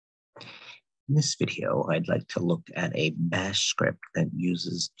In this video, I'd like to look at a bash script that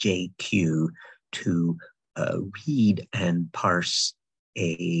uses JQ to read and parse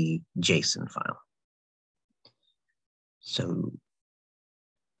a JSON file. So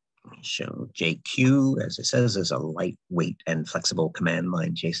let me show JQ, as it says, is a lightweight and flexible command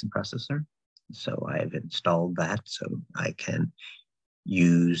line JSON processor. So I've installed that so I can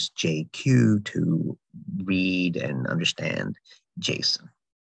use JQ to read and understand JSON.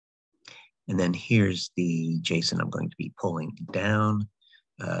 And then here's the JSON I'm going to be pulling down.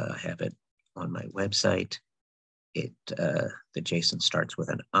 I have it on my website. The JSON starts with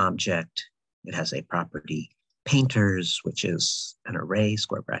an object. It has a property painters, which is an array.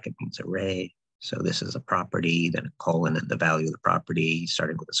 Square bracket means array. So this is a property, then a colon, and the value of the property,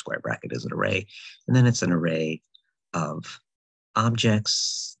 starting with a square bracket, is an array. And then it's an array of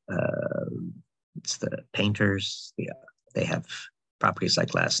objects. It's the painters. They have properties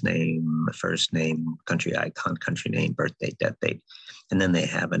like last name, first name, country icon, country name, birthday, death date. And then they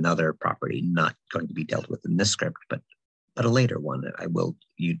have another property not going to be dealt with in this script, but a later one.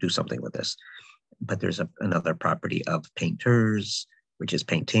 You do something with this. But there's another property of painters, which is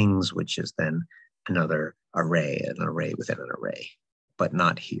paintings, which is then another array, an array within an array, but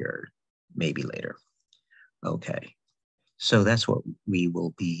not here, maybe later. Okay, so that's what we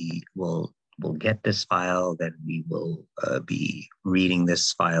will be, we'll get this file, then we will be reading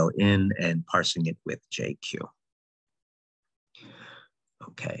this file in and parsing it with JQ.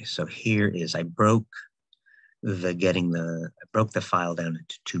 Okay, so here is, I broke the file down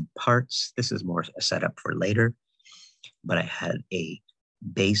into two parts. This is more a setup for later, but I had a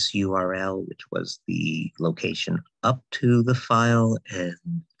base URL, which was the location up to the file, and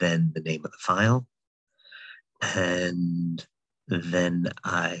then the name of the file. And then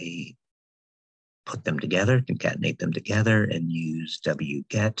I put them together, concatenate them together, and use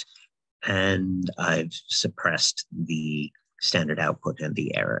wget. And I've suppressed the standard output and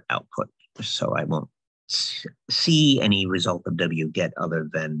the error output. So I won't see any result of wget other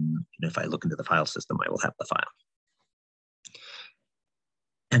than, if I look into the file system, I will have the file.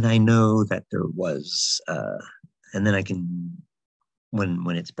 And I know that there was, and then I can,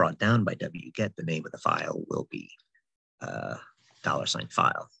 when it's brought down by wget, the name of the file will be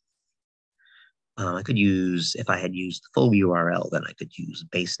 $file. I could use, if I had used the full URL, then I could use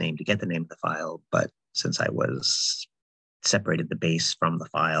base name to get the name of the file. But since I was separated the base from the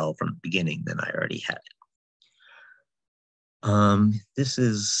file from the beginning, then I already had it. This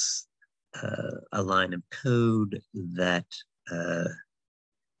is a line of code that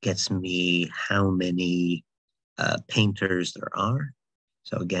gets me how many painters there are.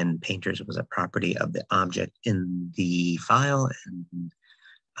 So again, painters was a property of the object in the file, and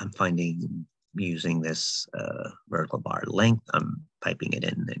I'm using this vertical bar length. I'm piping it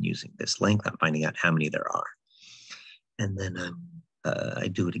in and using this length. I'm finding out how many there are. And then I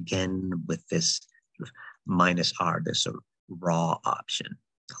do it again with this sort of -r, this sort of raw option.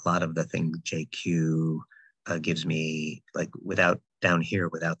 A lot of the things JQ gives me, like down here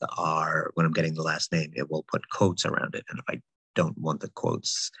without the R, when I'm getting the last name, it will put quotes around it. And if I don't want the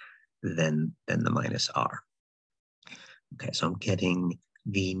quotes, then the -r. Okay, so I'm getting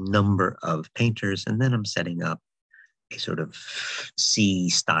the number of painters, and then I'm setting up a sort of C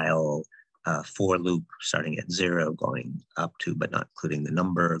style for loop starting at 0, going up to, but not including the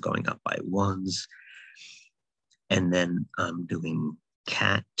number, going up by ones. And then I'm doing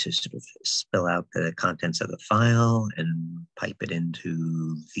cat to sort of spill out the contents of the file and pipe it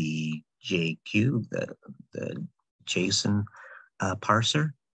into the JQ, the JSON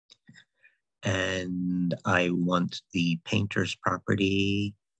parser. And I want the painters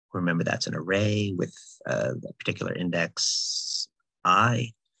property. Remember, that's an array with a particular index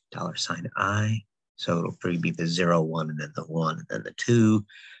I, $I. So it'll probably be the 0, 1, and then the 1, and then the 2.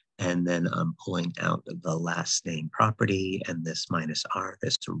 And then I'm pulling out the last name property, and this -r,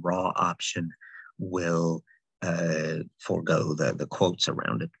 this raw option, will forego the quotes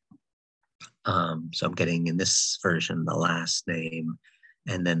around it. So I'm getting, in this version, the last name,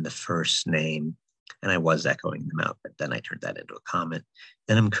 and then the first name, and I was echoing them out, but then I turned that into a comment.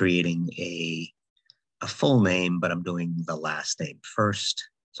 Then I'm creating a full name, but I'm doing the last name first,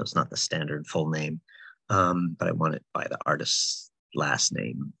 so it's not the standard full name, but I want it by the artist's last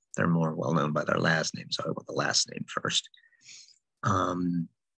name. They're more well-known by their last name, so I want the last name first.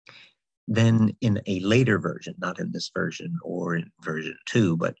 Then in a later version, not in this version or in version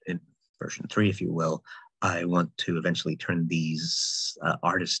 2, but in version 3, if you will, I want to eventually turn these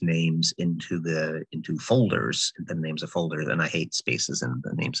artist names into folders, the names of folders, and I hate spaces in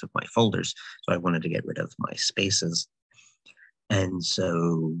the names of my folders, so I wanted to get rid of my spaces. And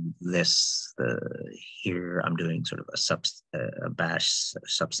so here I'm doing sort of a bash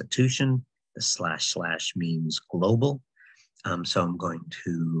substitution. The / means global. So I'm going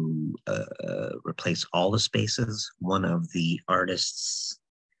to replace all the spaces. One of the artists,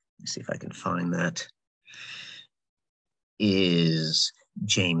 let me see if I can find that, is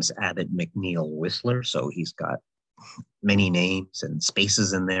James Abbott McNeil Whistler. So he's got many names and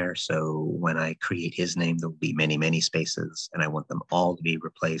spaces in there. So when I create his name, there'll be many, many spaces, and I want them all to be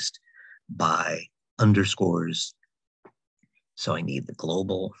replaced by underscores. So I need the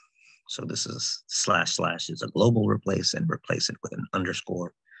global. So this is / is a global replace, and replace it with an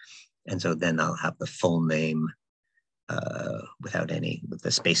underscore. And so then I'll have the full name with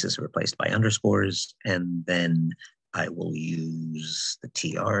the spaces replaced by underscores. And then I will use the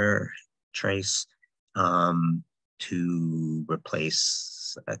tr trace to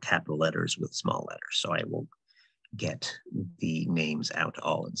replace capital letters with small letters. So I will get the names out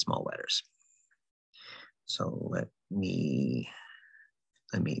all in small letters. So the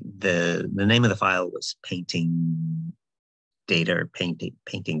name of the file was painting data.json.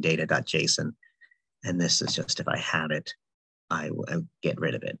 And this is just, if I had it, I would get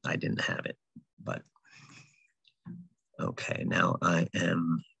rid of it. I didn't have it, but okay, now I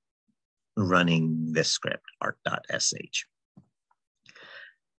am running this script, art.sh.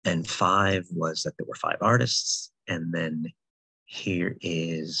 And 5 was that there were 5 artists. And then here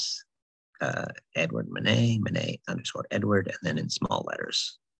is Edward Manet underscore Edward, and then in small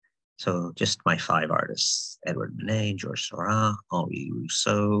letters. So just my 5 artists: Edward Manet, Georges Seurat, Henri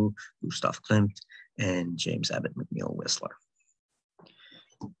Rousseau, Gustav Klimt, and James Abbott McNeil Whistler.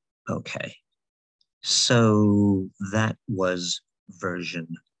 Okay, so that was version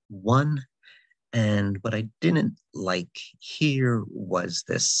 1. And what I didn't like here was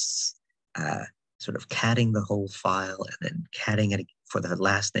this sort of catting the whole file, and then catting it for the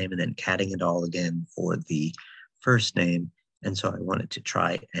last name, and then catting it all again for the first name. And so I wanted to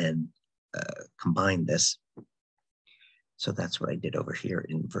try and combine this. So that's what I did over here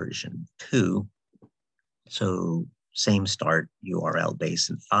in version 2. So same start, URL base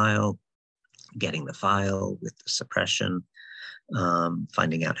and file, getting the file with the suppression,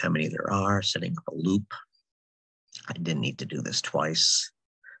 finding out how many there are, setting up a loop. I didn't need to do this twice,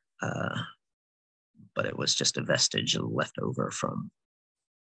 but it was just a vestige left over from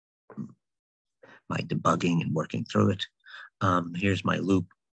my debugging and working through it. Here's my loop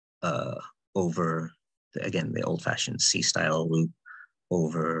over, again, the old-fashioned C-style loop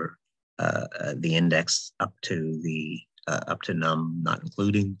over the index up to num, not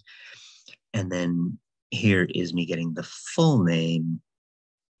including. And then here is me getting the full name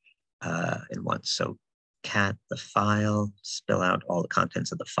in once. So cat the file, spill out all the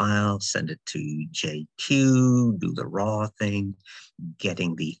contents of the file, send it to JQ, do the raw thing,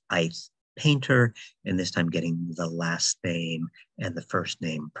 getting the ith painter, and this time getting the last name and the first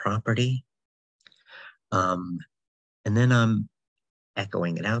name property. And then I'm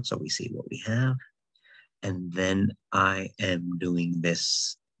echoing it out so we see what we have. And then I am doing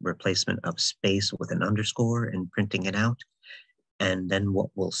this replacement of space with an underscore and printing it out. And then what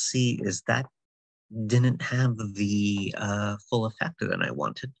we'll see is that didn't have the full effect that I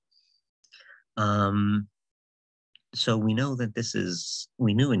wanted. So we know that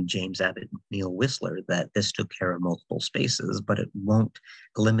we knew in James Abbott McNeil Whistler that this took care of multiple spaces, but it won't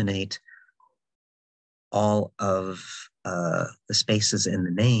eliminate all of the spaces in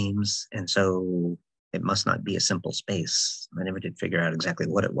the names. And so it must not be a simple space. I never did figure out exactly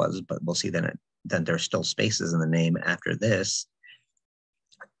what it was, but we'll see then there's still spaces in the name after this.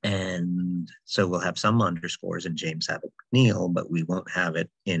 And so we'll have some underscores in James Abbott McNeil, but we won't have it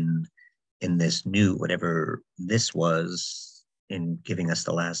in this new, whatever this was, in giving us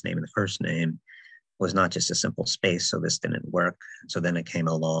the last name and the first name, was not just a simple space. So this didn't work. So then it came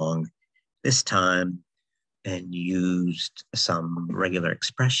along this time and used some regular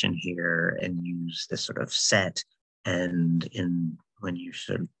expression here and used this sort of set. And when you're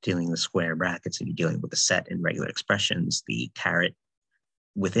sort of dealing with square brackets and you're dealing with a set in regular expressions, the caret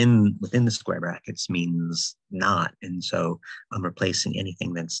within the square brackets means not. And so I'm replacing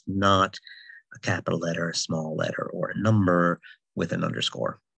anything that's not a capital letter, a small letter, or a number with an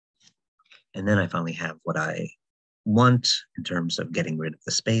underscore. And then I finally have what I want in terms of getting rid of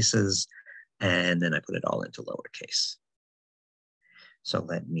the spaces. And then I put it all into lowercase. So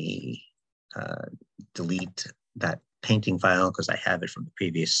let me delete that painting file because I have it from the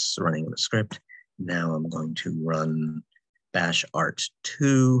previous running of the script. Now I'm going to run bash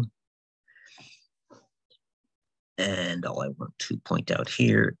art2. And all I want to point out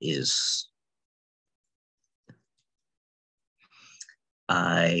here is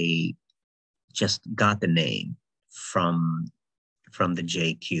I just got the name from the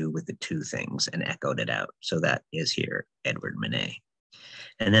JQ with the two things and echoed it out. So that is here, Edward Manet.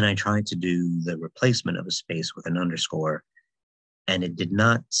 And then I tried to do the replacement of a space with an underscore, and it did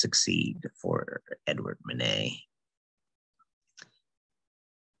not succeed for Edward Manet.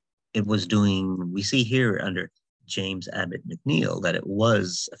 It was doing, we see here under James Abbott McNeil that it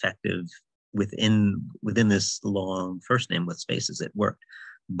was effective within this long first name with spaces, it worked.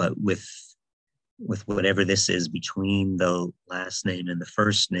 But with whatever this is between the last name and the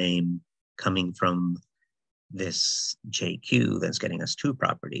first name coming from this JQ that's getting us two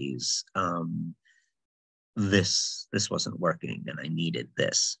properties, this wasn't working, and I needed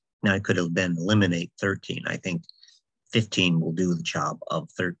this. Now I could have then eliminate 13. I think 15 will do the job of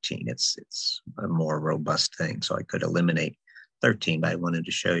 13. It's a more robust thing, so I could eliminate 13, but I wanted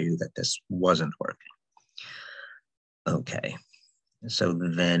to show you that this wasn't working. Okay, so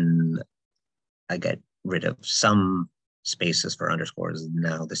then I got rid of some spaces for underscores.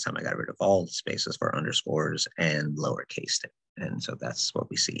 Now this time I got rid of all spaces for underscores and lowercased it. And so that's what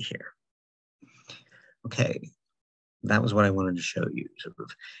we see here. Okay, that was what I wanted to show you, sort of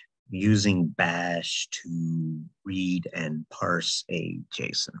using bash to read and parse a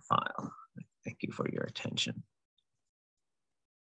JSON file. Thank you for your attention.